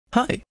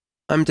Hi,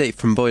 I'm Dave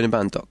from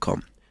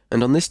Boyinaband.com,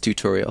 and on this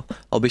tutorial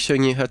I'll be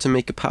showing you how to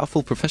make a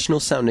powerful professional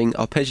sounding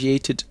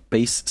arpeggiated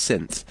bass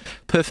synth,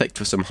 perfect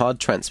for some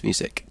hard trance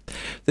music.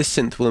 This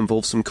synth will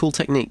involve some cool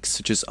techniques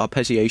such as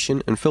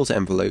arpeggiation and filter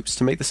envelopes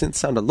to make the synth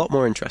sound a lot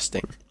more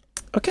interesting.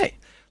 Okay,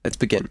 let's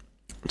begin.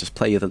 I'll just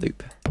play you the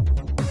loop.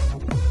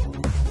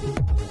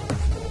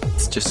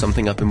 It's just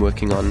something I've been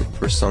working on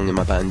for a song in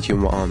my band, You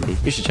and What Army.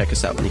 You should check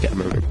us out when you get a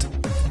moment.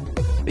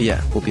 But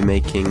yeah, we'll be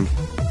making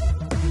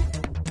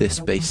this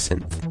bass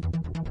synth.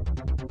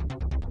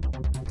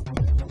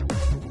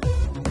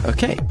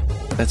 Okay,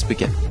 let's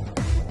begin.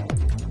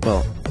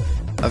 Well,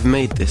 I've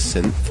made this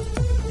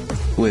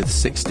synth with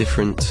 6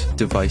 different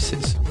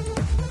devices,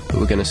 but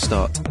we're going to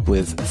start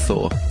with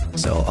Thor,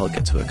 so I'll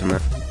get to work on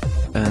that.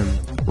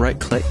 Right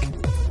click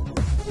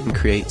and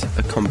create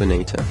a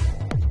combinator.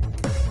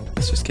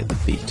 Let's just get the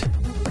beat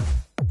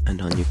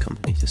and our new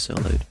combinator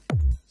soloed,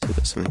 so we've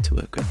got something to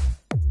work with.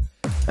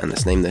 And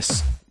let's name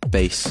this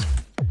bass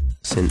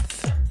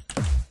synth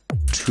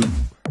 2.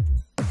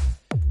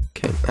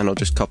 Okay, and I'll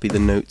just copy the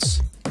notes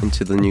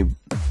into the new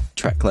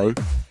track line.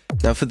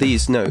 Now for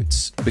these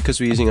notes, because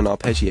we're using an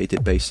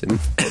arpeggiated bass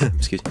synth,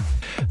 excuse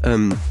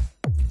me,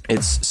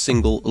 it's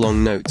single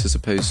long notes as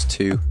opposed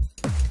to,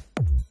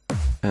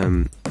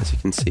 as you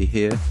can see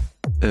here,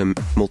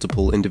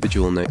 multiple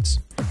individual notes.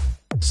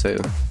 So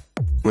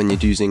when you're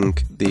using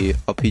the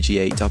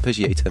RPG-8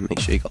 Arpeggiator, make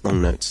sure you got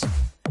long notes.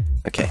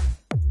 Okay,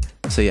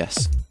 so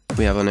yes,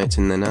 we have our notes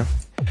in there now.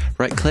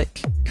 Right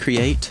click,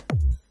 create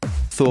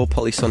Thor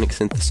polysonic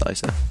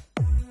synthesizer.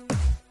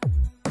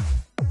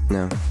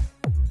 Now,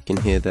 you can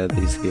hear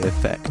there's the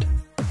effect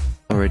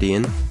already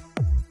in,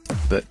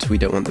 but we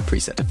don't want the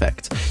preset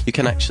effect. You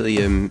can actually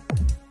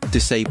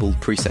disable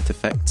preset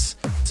effects.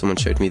 Someone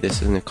showed me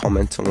this in a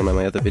comment on one of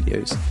my other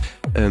videos.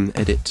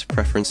 Edit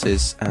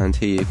preferences, and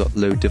here you've got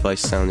load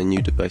device sound and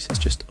new devices.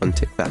 Just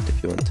untick that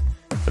if you want.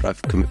 But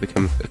I've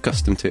become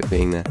accustomed to it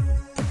being there.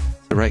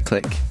 So right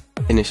click,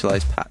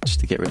 initialize patch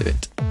to get rid of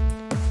it.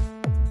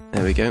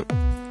 There we go.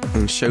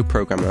 And show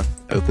programmer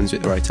opens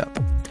it right up.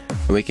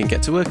 And we can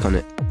get to work on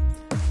it.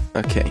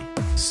 Okay,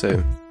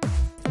 so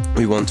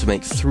we want to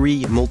make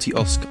 3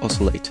 multi-osc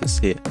oscillators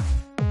here.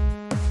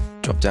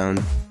 Drop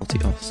down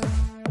multi-osc.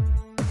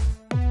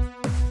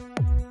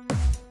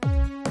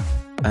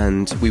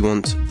 And we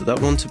want that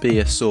one to be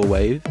a saw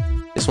wave,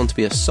 this one to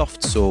be a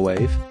soft saw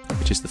wave,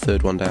 which is the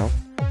 3rd one down,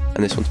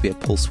 and this one to be a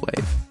pulse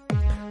wave.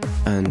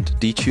 And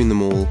detune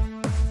them all,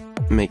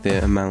 make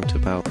the amount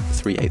about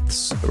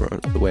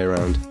 3/8 the way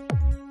around.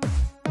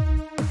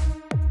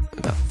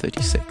 About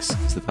 36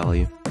 is the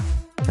value.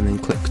 And then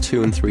click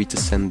 2 and 3 to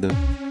send the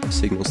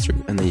signals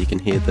through, and then you can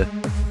hear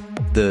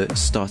the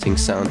starting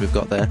sound we've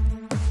got there.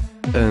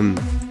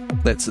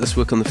 Let's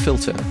work on the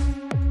filter.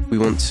 We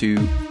want to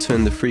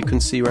turn the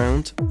frequency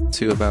round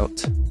to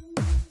about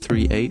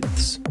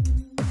 3/8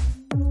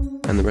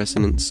 and the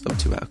resonance up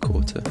to about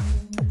 1/4.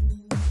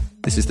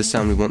 This is the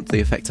sound we want the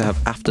effect to have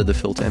after the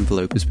filter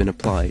envelope has been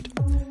applied.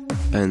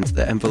 And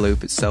the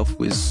envelope itself,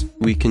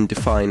 we can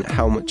define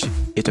how much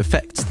it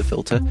affects the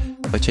filter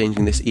by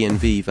changing this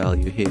ENV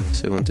value here.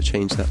 So we want to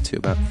change that to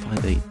about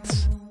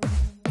 5/8.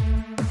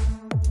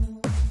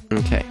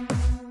 Okay.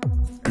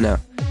 Now,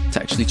 to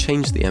actually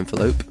change the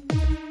envelope,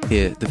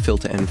 here the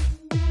filter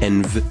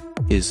env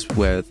is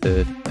where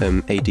the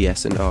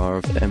ADS and R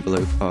of the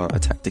envelope are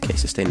attack, decay,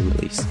 sustain and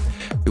release.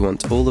 We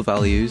want all the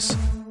values,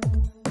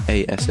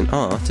 A, S and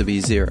R, to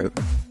be 0,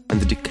 and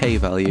the decay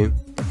value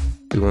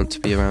we want to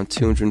be around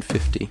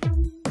 250.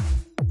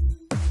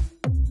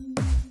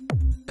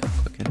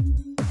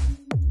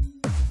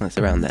 That's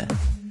around there.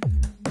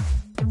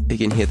 You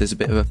can hear there's a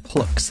bit of a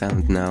pluck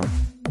sound now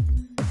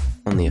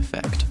on the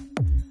effect.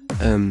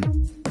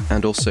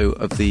 And also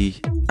of the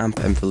amp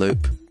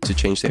envelope, to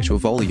change the actual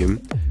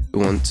volume, we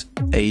want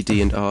A,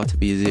 D and R to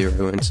be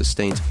 0 and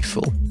sustain to be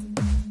full.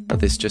 Now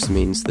this just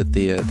means that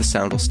the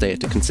sound will stay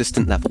at a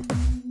consistent level.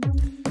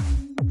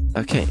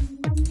 Okay.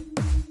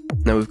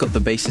 Now we've got the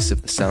basis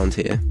of the sound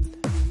here.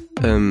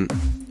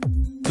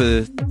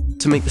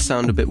 To make the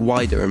sound a bit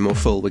wider and more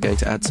full, we're going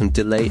to add some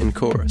delay and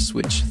chorus,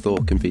 which Thor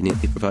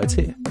conveniently provides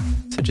here.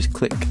 So just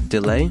click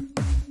delay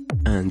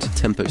and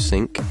tempo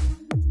sync,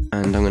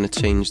 and I'm going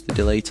to change the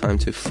delay time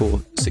to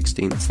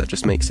 4/16. That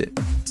just makes it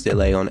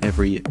delay on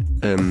every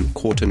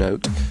quarter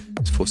note.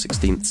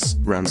 4/16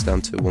 rounds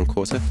down to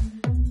 1/4,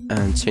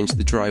 and change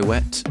the dry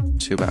wet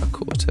to about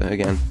 1/4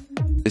 again.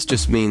 This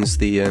just means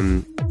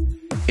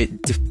it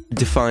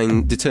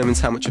determines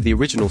how much of the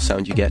original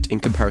sound you get in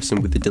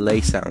comparison with the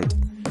delay sound,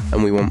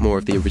 and we want more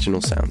of the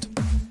original sound.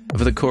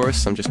 For the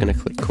chorus, I'm just going to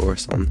click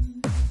chorus on,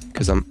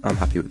 because I'm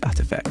happy with that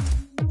effect.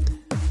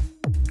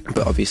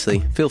 But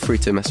obviously, feel free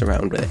to mess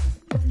around with it.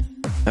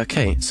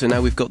 Okay, so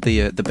now we've got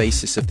the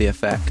basis of the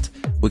effect.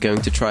 We're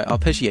going to try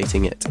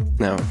arpeggiating it.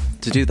 Now,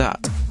 to do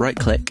that, right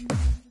click,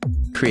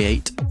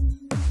 create,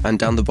 and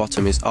down the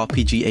bottom is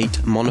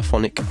RPG-8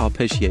 Monophonic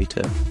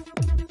Arpeggiator.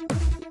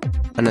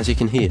 And as you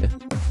can hear,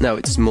 now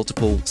it's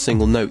multiple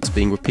single notes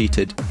being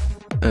repeated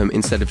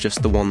instead of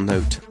just the one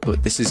note,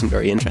 but this isn't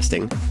very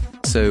interesting.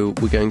 So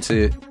we're going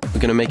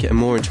to make it a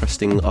more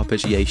interesting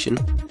arpeggiation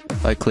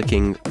by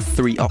clicking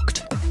 3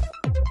 oct.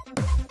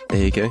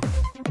 There you go,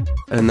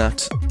 and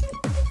that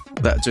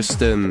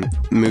just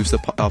moves the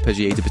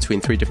arpeggiator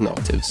between 3 different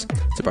octaves,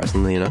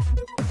 surprisingly enough.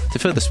 To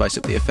further spice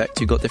up the effect,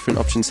 you've got different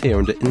options here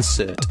under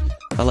Insert.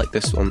 I like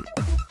this one,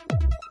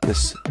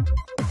 this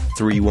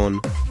 3-1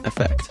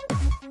 effect.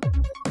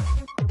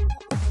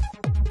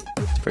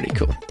 It's pretty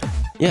cool.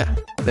 Yeah,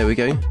 there we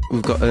go.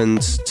 We've got, and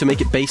to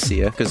make it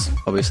bassier, because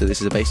obviously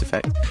this is a bass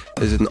effect,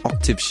 there's an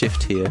octave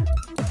shift here,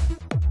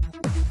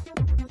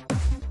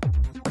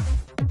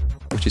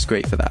 which is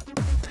great for that.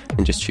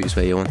 And just choose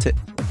where you want it.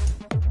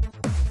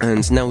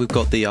 And now we've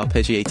got the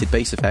arpeggiated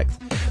bass effect.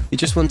 We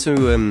just want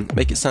to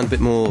make it sound a bit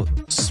more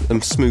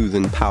smooth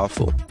and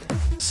powerful.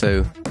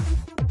 So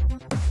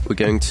we're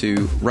going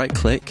to right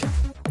click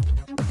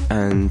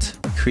and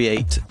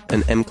create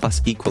an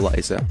M-class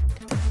equalizer.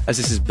 As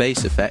this is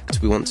bass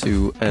effect, we want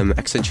to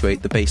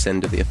accentuate the bass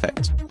end of the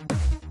effect.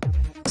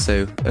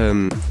 So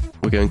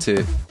we're going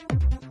to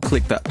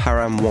click that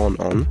param 1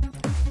 on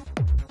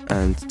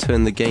and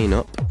turn the gain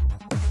up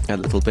a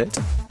little bit.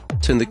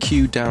 Turn the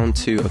Q down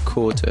to a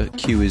quarter.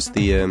 Q is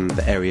the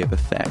area of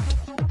effect,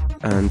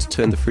 and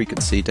turn the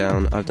frequency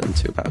down. I've done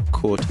to about a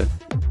quarter.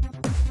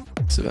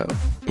 It's about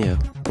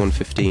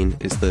 115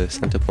 is the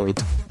center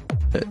point.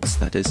 Hertz,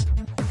 that is,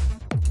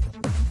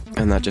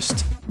 and that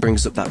just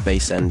brings up that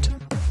bass end.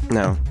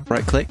 Now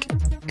right click,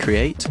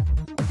 create,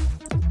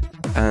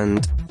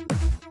 and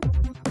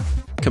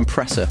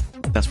compressor.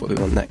 That's what we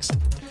want next.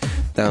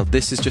 Now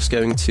this is just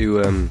going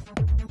to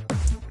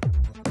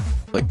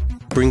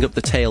bring up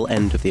the tail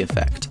end of the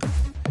effect.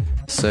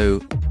 So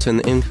turn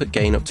the input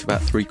gain up to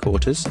about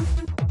 3/4,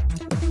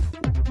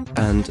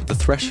 and the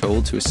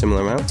threshold to a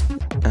similar amount,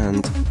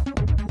 and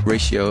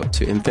ratio up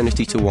to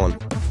infinity to 1.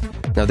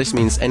 Now this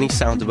means any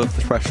sound above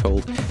the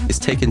threshold is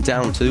taken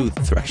down to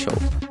the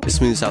threshold. This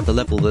smooths out the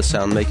level of the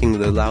sound, making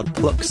the loud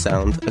pluck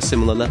sound a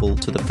similar level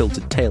to the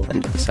filtered tail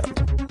end of the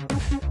sound.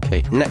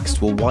 Okay, next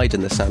we'll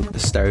widen the sound with the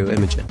stereo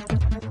imager.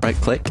 Right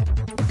click,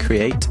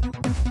 create,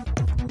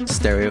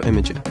 stereo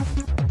imager.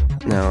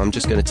 Now I'm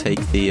just going to take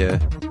the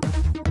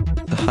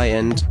high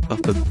end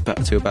up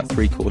to about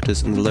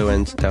 3/4 and the low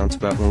end down to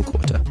about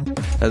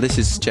 1/4. Now this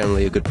is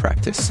generally a good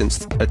practice,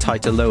 since a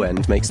tighter low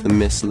end makes the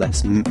mix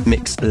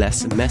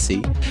less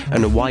messy,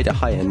 and a wider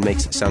high end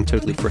makes it sound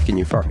totally frickin'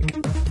 euphoric.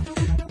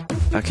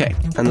 Okay,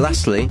 and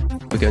lastly,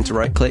 we're going to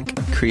right click,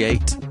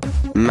 create,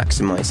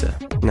 maximizer.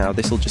 Now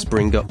this will just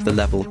bring up the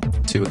level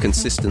to a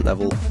consistent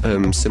level,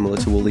 similar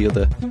to all the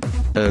other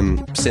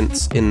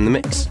synths in the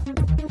mix.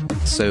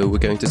 So we're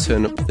going to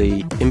turn up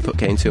the input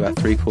gain to about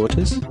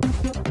 3/4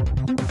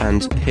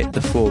 and hit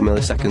the 4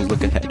 milliseconds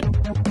look ahead,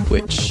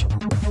 which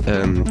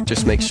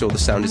just makes sure the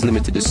sound is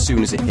limited as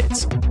soon as it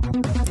hits.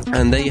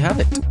 And there you have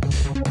it.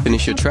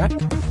 Finish your track,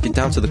 get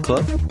down to the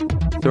club,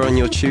 throw on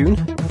your tune,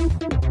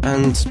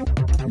 and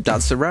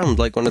dance around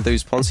like one of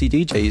those Ponzi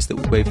DJs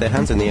that wave their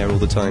hands in the air all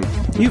the time.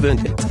 You've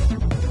earned it.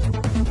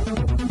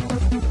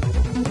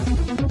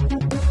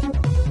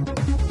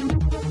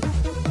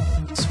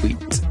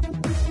 Sweet.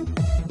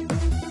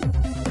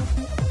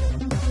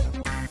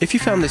 If you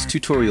found this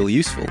tutorial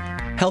useful,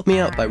 help me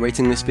out by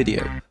rating this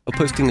video or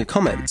posting a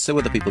comment so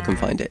other people can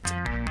find it.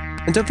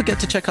 And don't forget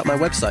to check out my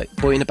website,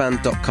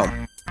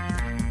 Boyinaband.com.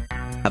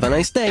 Have a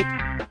nice day!